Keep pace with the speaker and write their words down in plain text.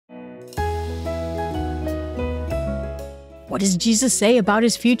What does Jesus say about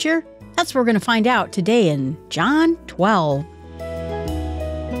his future? That's what we're going to find out today in John 12.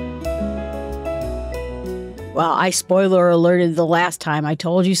 Well, I spoiler alerted the last time. I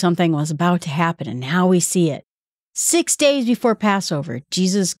told you something was about to happen, and now we see it. 6 days before Passover,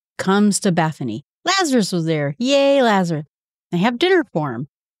 Jesus comes to Bethany. Lazarus was there. Yay, Lazarus. They have dinner for him.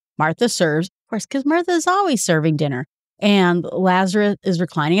 Martha serves, of course, because Martha is always serving dinner. And Lazarus is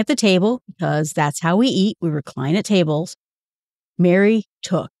reclining at the table, because that's how we eat. We recline at tables. Mary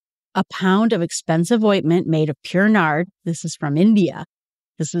took a pound of expensive ointment made of pure nard. This is from India.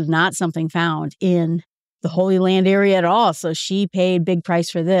 This is not something found in the Holy Land area at all. So she paid big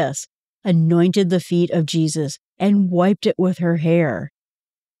price for this, anointed the feet of Jesus and wiped it with her hair.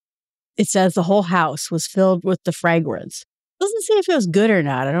 It says the whole house was filled with the fragrance. It doesn't say if it was good or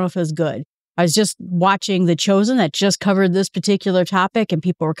not. I don't know if it was good. I was just watching The Chosen that just covered this particular topic, and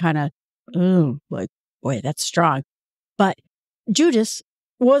people were kind of, like, boy, that's strong. But Judas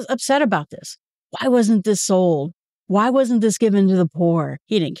was upset about this. Why wasn't this sold? Why wasn't this given to the poor?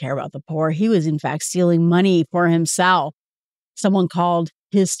 He didn't care about the poor. He was, in fact, stealing money for himself. Someone called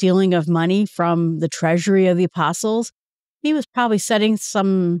his stealing of money from the treasury of the apostles. He was probably setting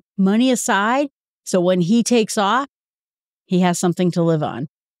some money aside, so when he takes off, he has something to live on.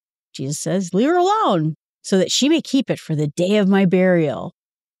 Jesus says, leave her alone, so that she may keep it for the day of my burial.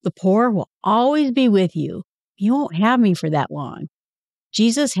 The poor will always be with you. You won't have me for that long.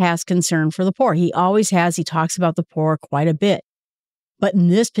 Jesus has concern for the poor. He always has. He talks about the poor quite a bit. But in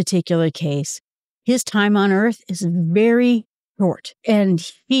this particular case, his time on earth is very short, and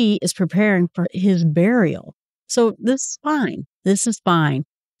he is preparing for his burial. So this is fine. This is fine.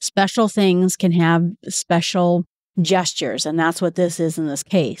 Special things can have special gestures, and that's what this is in this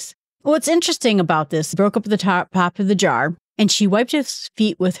case. What's interesting about this, broke up the top of the jar, and she wiped his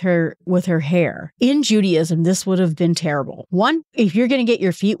feet with her hair. In Judaism, this would have been terrible. One, if you're going to get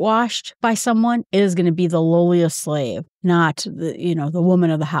your feet washed by someone, it is going to be the lowliest slave, not the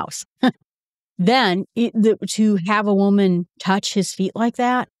woman of the house. Then, to have a woman touch his feet like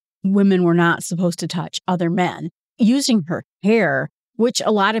that, women were not supposed to touch other men. Using her hair, which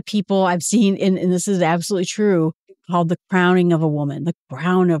a lot of people I've seen, and this is absolutely true, called the crowning of a woman, the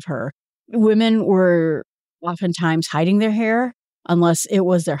crown of her. Women were oftentimes hiding their hair unless it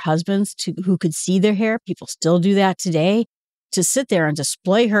was their husbands who could see their hair. People still do that today. To sit there and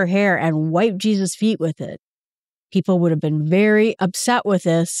display her hair and wipe Jesus' feet with it. People would have been very upset with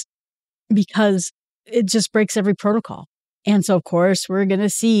this because it just breaks every protocol. And so, of course, we're going to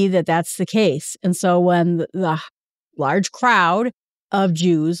see that that's the case. And so when the large crowd of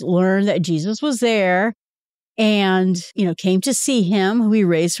Jews learned that Jesus was there and, came to see him, who he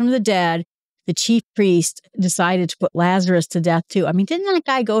raised from the dead, the chief priest decided to put Lazarus to death too. I mean, didn't that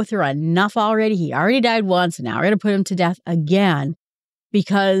guy go through enough already? He already died once, and now we're going to put him to death again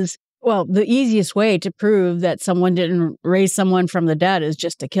because, the easiest way to prove that someone didn't raise someone from the dead is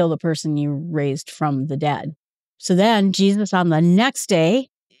just to kill the person you raised from the dead. So then Jesus on the next day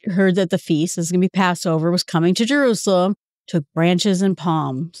heard that the feast, this is going to be Passover, was coming to Jerusalem, took branches and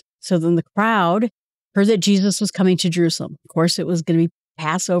palms. So then the crowd heard that Jesus was coming to Jerusalem. Of course, it was going to be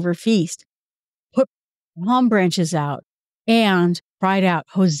Passover feast. Put palm branches out and cried out,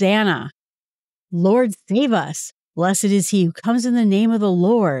 Hosanna, Lord, save us. Blessed is he who comes in the name of the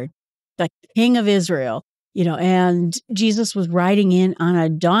Lord, the King of Israel. And Jesus was riding in on a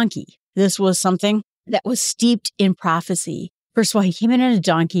donkey. This was something that was steeped in prophecy. First of all, he came in on a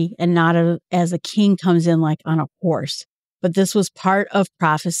donkey and not as a king comes in like on a horse. But this was part of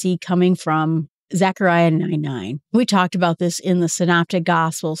prophecy coming from Zechariah 9:9. We talked about this in the Synoptic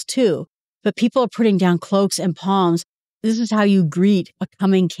Gospels too. But people are putting down cloaks and palms. This is how you greet a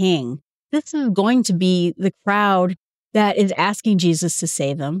coming king. This is going to be the crowd that is asking Jesus to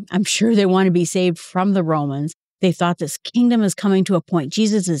save them. I'm sure they want to be saved from the Romans. They thought this kingdom is coming to a point.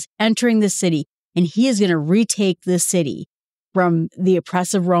 Jesus is entering the city, and he is going to retake this city from the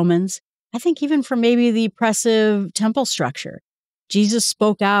oppressive Romans. I think even from maybe the oppressive temple structure. Jesus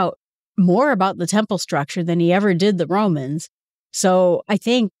spoke out more about the temple structure than he ever did the Romans. So I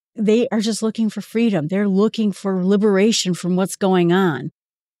think they are just looking for freedom. They're looking for liberation from what's going on.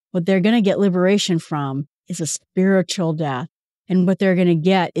 What they're going to get liberation from is a spiritual death. And what they're going to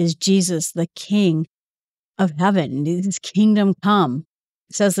get is Jesus, the King of heaven, his kingdom come.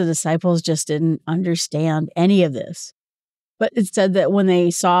 It says the disciples just didn't understand any of this. But it said that when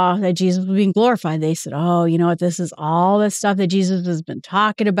they saw that Jesus was being glorified, they said, oh, you know what? This is all the stuff that Jesus has been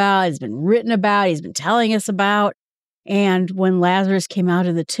talking about, has been written about, he's been telling us about. And when Lazarus came out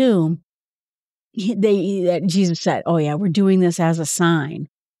of the tomb, Jesus said, oh yeah, we're doing this as a sign.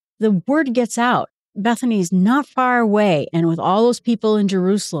 The word gets out. Bethany's not far away. And with all those people in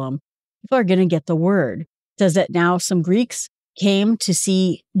Jerusalem, people are going to get the word. It says that now some Greeks came to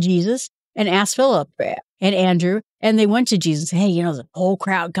see Jesus and asked Philip and Andrew, and they went to Jesus. Hey, there's a whole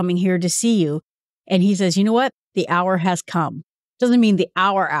crowd coming here to see you. And he says, you know what? The hour has come. Doesn't mean the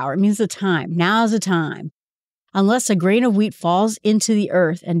hour. It means the time. Now's the time. Unless a grain of wheat falls into the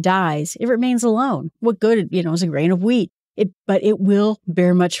earth and dies, it remains alone. What good, is a grain of wheat? But it will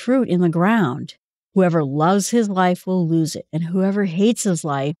bear much fruit in the ground. Whoever loves his life will lose it, and whoever hates his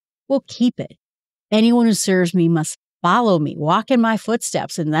life will keep it. Anyone who serves me must follow me, walk in my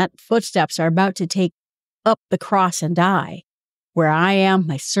footsteps, and that footsteps are about to take up the cross and die. Where I am,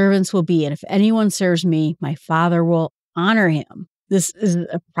 my servants will be, and if anyone serves me, my Father will honor him. This is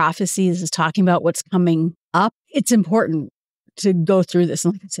a prophecy. This is talking about what's coming up. It's important to go through this.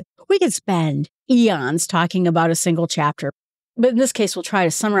 And like I said, we could spend eons talking about a single chapter. But in this case, we'll try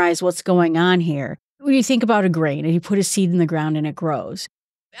to summarize what's going on here. When you think about a grain and you put a seed in the ground and it grows.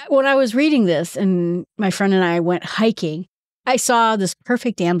 When I was reading this and my friend and I went hiking, I saw this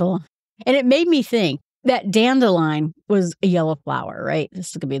perfect dandelion. And it made me think that dandelion was a yellow flower, right? This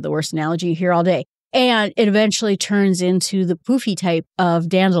is going to be the worst analogy you hear all day. And it eventually turns into the poofy type of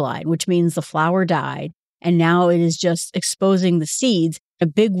dandelion, which means the flower died. And now it is just exposing the seeds. A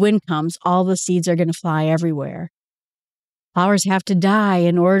big wind comes, all the seeds are going to fly everywhere. Flowers have to die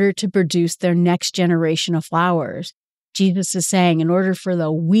in order to produce their next generation of flowers. Jesus is saying in order for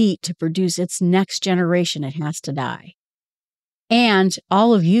the wheat to produce its next generation, it has to die. And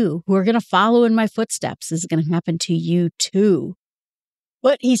all of you who are going to follow in my footsteps, this is going to happen to you too.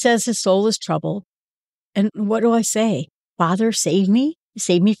 But he says his soul is troubled. And what do I say? Father, save me.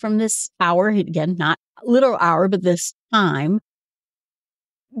 Save me from this hour. Again, not literal hour, but this time.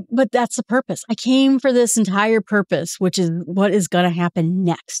 But that's the purpose. I came for this entire purpose, which is what is going to happen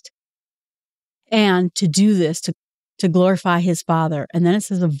next. And to do this, to glorify his Father. And then it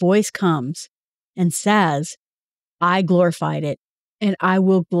says a voice comes and says, I glorified it and I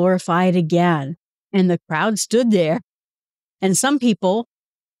will glorify it again. And the crowd stood there. And some people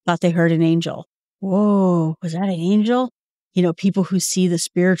thought they heard an angel. Whoa, was that an angel? People who see the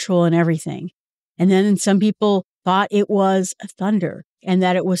spiritual and everything. And then some people thought it was a thunder and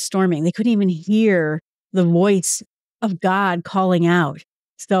that it was storming. They couldn't even hear the voice of God calling out.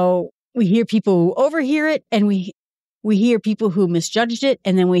 So we hear people who overhear it, and we hear people who misjudged it,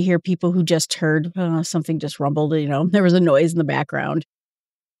 and then we hear people who just heard something just rumbled, there was a noise in the background.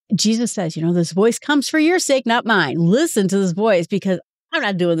 Jesus says, this voice comes for your sake, not mine. Listen to this voice because I'm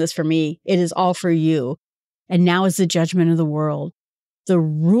not doing this for me. It is all for you. And now is the judgment of the world. The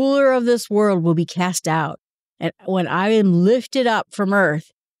ruler of this world will be cast out. And when I am lifted up from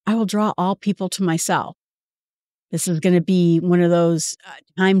earth, I will draw all people to myself. This is going to be one of those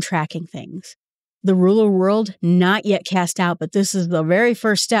time tracking things. The ruler world, not yet cast out, but this is the very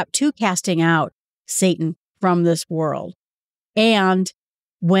first step to casting out Satan from this world. And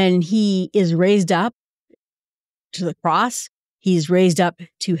when he is raised up to the cross, he's raised up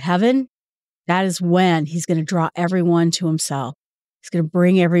to heaven. That is when he's going to draw everyone to himself. He's going to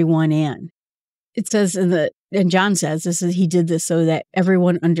bring everyone in. It says and John says he did this so that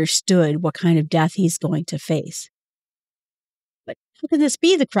everyone understood what kind of death he's going to face. But how can this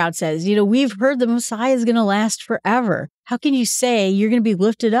be? The crowd says, we've heard the Messiah is going to last forever. How can you say you're going to be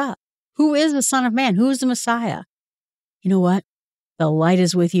lifted up? Who is the Son of Man? Who is the Messiah? You know what? The light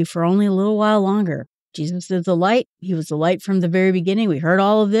is with you for only a little while longer. Jesus is the light. He was the light from the very beginning. We heard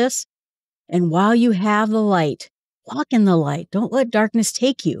all of this. And while you have the light, walk in the light. Don't let darkness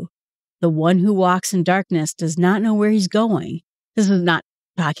take you. The one who walks in darkness does not know where he's going. This is not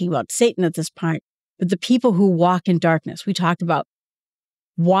talking about Satan at this point, but the people who walk in darkness. We talked about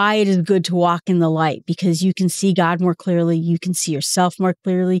why it is good to walk in the light, because you can see God more clearly. You can see yourself more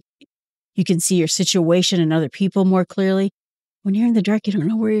clearly. You can see your situation and other people more clearly. When you're in the dark, you don't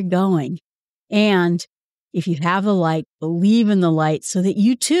know where you're going. And if you have the light, believe in the light so that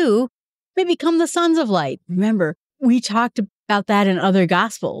you too may become the sons of light. Remember, we talked about that in other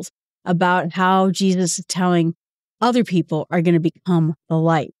gospels, about how Jesus is telling other people are going to become the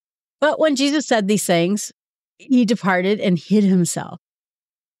light. But when Jesus said these things, he departed and hid himself.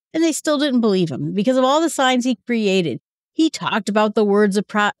 And they still didn't believe him because of all the signs he created. He talked about the words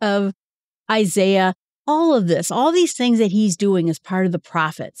of Isaiah, all of this, all these things that he's doing as part of the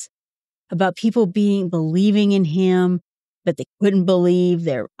prophets, about people believing in him, but they couldn't believe.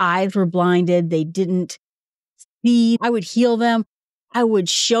 Their eyes were blinded. They didn't see. I would heal them. I would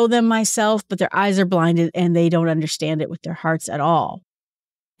show them myself, but their eyes are blinded and they don't understand it with their hearts at all.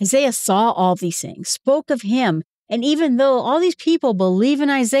 Isaiah saw all these things, spoke of him. And even though all these people believe in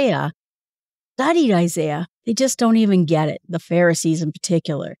Isaiah, studied Isaiah. They just don't even get it, the Pharisees in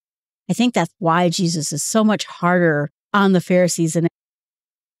particular. I think that's why Jesus is so much harder on the Pharisees. And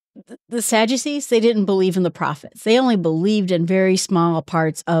the Sadducees, they didn't believe in the prophets. They only believed in very small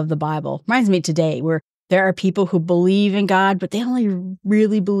parts of the Bible. Reminds me today where there are people who believe in God, but they only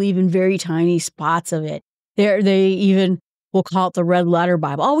really believe in very tiny spots of it. They even will call it the red letter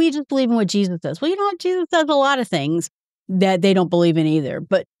Bible. Oh, we just believe in what Jesus says. Well, you know what? Jesus says a lot of things that they don't believe in either.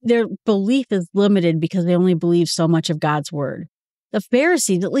 But their belief is limited because they only believe so much of God's word. The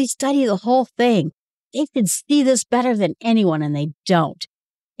Pharisees at least study the whole thing. They could see this better than anyone, and they don't.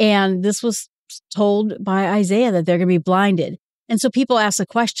 And this was told by Isaiah that they're going to be blinded. And so people ask the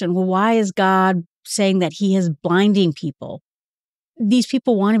question, well, why is God saying that he is blinding people? These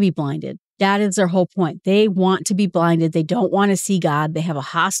people want to be blinded. That is their whole point. They want to be blinded. They don't want to see God. They have a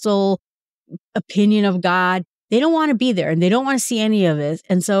hostile opinion of God. They don't want to be there and they don't want to see any of it.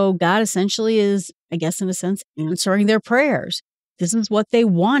 And so God essentially is, I guess, in a sense, answering their prayers. This is what they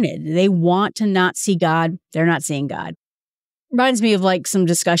wanted. They want to not see God. They're not seeing God. Reminds me of like some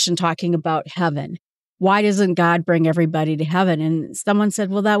discussion talking about heaven. Why doesn't God bring everybody to heaven? And someone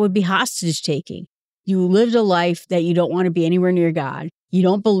said, well, that would be hostage taking. You lived a life that you don't want to be anywhere near God. You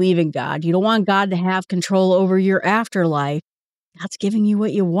don't believe in God. You don't want God to have control over your afterlife. God's giving you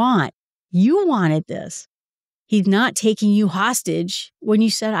what you want. You wanted this. He's not taking you hostage when you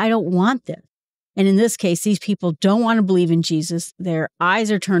said, I don't want this. And in this case, these people don't want to believe in Jesus. Their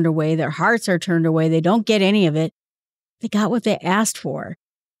eyes are turned away. Their hearts are turned away. They don't get any of it. They got what they asked for.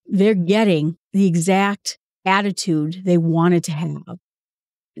 They're getting the exact attitude they wanted to have.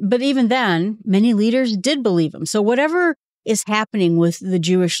 But even then, many leaders did believe him. So whatever is happening with the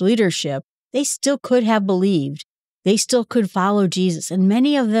Jewish leadership, they still could have believed. They still could follow Jesus. And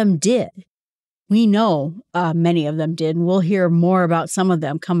many of them did. We know many of them did. And we'll hear more about some of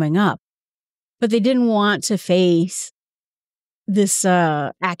them coming up. But they didn't want to face this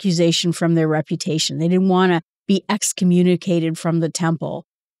accusation from their reputation. They didn't want to be excommunicated from the temple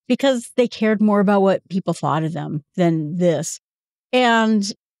because they cared more about what people thought of them than this.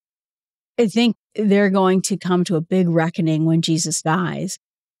 And I think they're going to come to a big reckoning when Jesus dies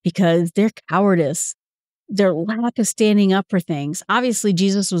because their cowardice, their lack of standing up for things. Obviously,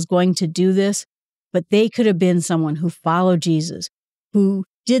 Jesus was going to do this, but they could have been someone who followed Jesus, who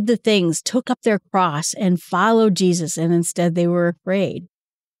did the things, took up their cross and followed Jesus, and instead they were afraid.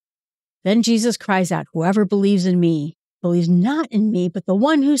 Then Jesus cries out, whoever believes in me, believes not in me, but the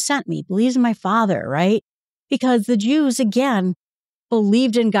one who sent me, believes in my Father, right? Because the Jews, again,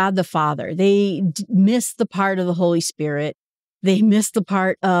 believed in God the Father. They missed the part of the Holy Spirit. They missed the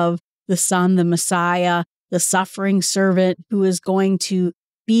part of the Son, the Messiah, the suffering servant who is going to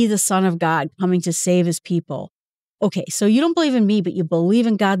be the Son of God coming to save his people. Okay, so you don't believe in me, but you believe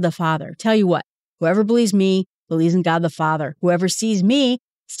in God the Father. Tell you what, whoever believes me, believes in God the Father. Whoever sees me,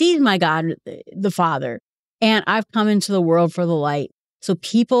 sees my God the Father. And I've come into the world for the light. So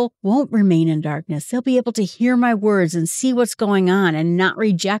people won't remain in darkness. They'll be able to hear my words and see what's going on and not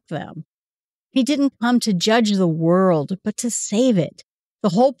reject them. He didn't come to judge the world, but to save it. The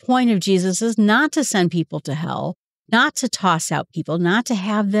whole point of Jesus is not to send people to hell, not to toss out people, not to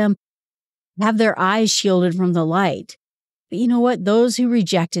have them have their eyes shielded from the light. But you know what? Those who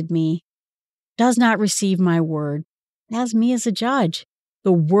rejected me does not receive my word as me as a judge.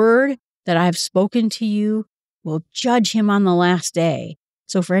 The word that I have spoken to you will judge him on the last day.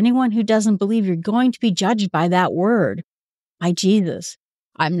 So for anyone who doesn't believe, you're going to be judged by that word, by Jesus.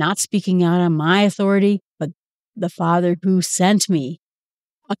 I'm not speaking out on my authority, but the Father who sent me,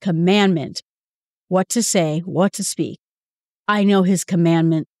 a commandment, what to say, what to speak. I know his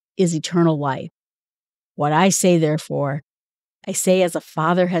commandment is eternal life. What I say, therefore, I say as a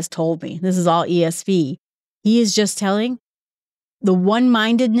Father has told me. This is all ESV. He is just telling the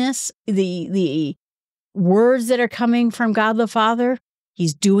one-mindedness, the words that are coming from God the Father,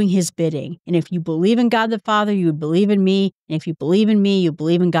 he's doing his bidding. And if you believe in God the Father, you believe in me. And if you believe in me, you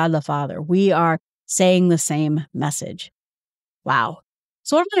believe in God the Father. We are saying the same message. Wow.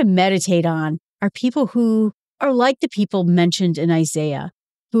 So what I'm going to meditate on are people who are like the people mentioned in Isaiah,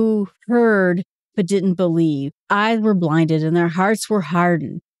 who heard but didn't believe. Eyes were blinded and their hearts were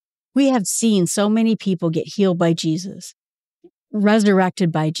hardened. We have seen so many people get healed by Jesus, resurrected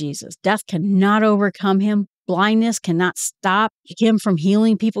by Jesus. Death cannot overcome him. Blindness cannot stop him from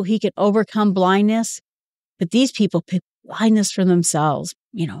healing people. He can overcome blindness. But these people pick blindness for themselves.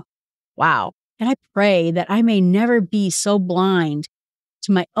 Wow. And I pray that I may never be so blind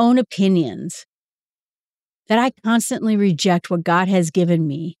to my own opinions that I constantly reject what God has given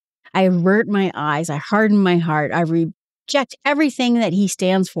me. I avert my eyes. I harden my heart. I reject everything that he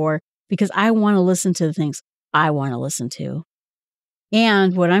stands for because I want to listen to the things I want to listen to.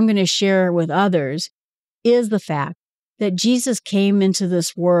 And what I'm going to share with others is the fact that Jesus came into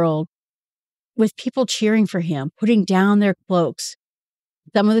this world with people cheering for him, putting down their cloaks.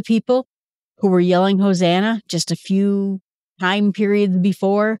 Some of the people who were yelling Hosanna just a few time periods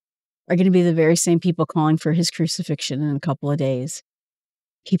before are going to be the very same people calling for his crucifixion in a couple of days.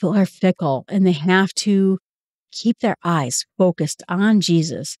 People are fickle, and they have to keep their eyes focused on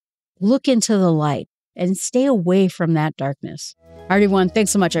Jesus, look into the light, and stay away from that darkness. All right, everyone,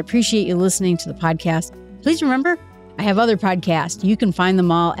 thanks so much. I appreciate you listening to the podcast. Please remember, I have other podcasts. You can find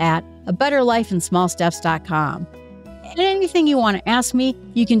them all at abetterlifeinsmallsteps.com. And anything you want to ask me,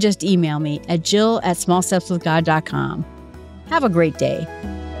 you can just email me at jill@smallstepswithgod.com. Have a great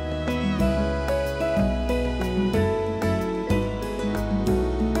day.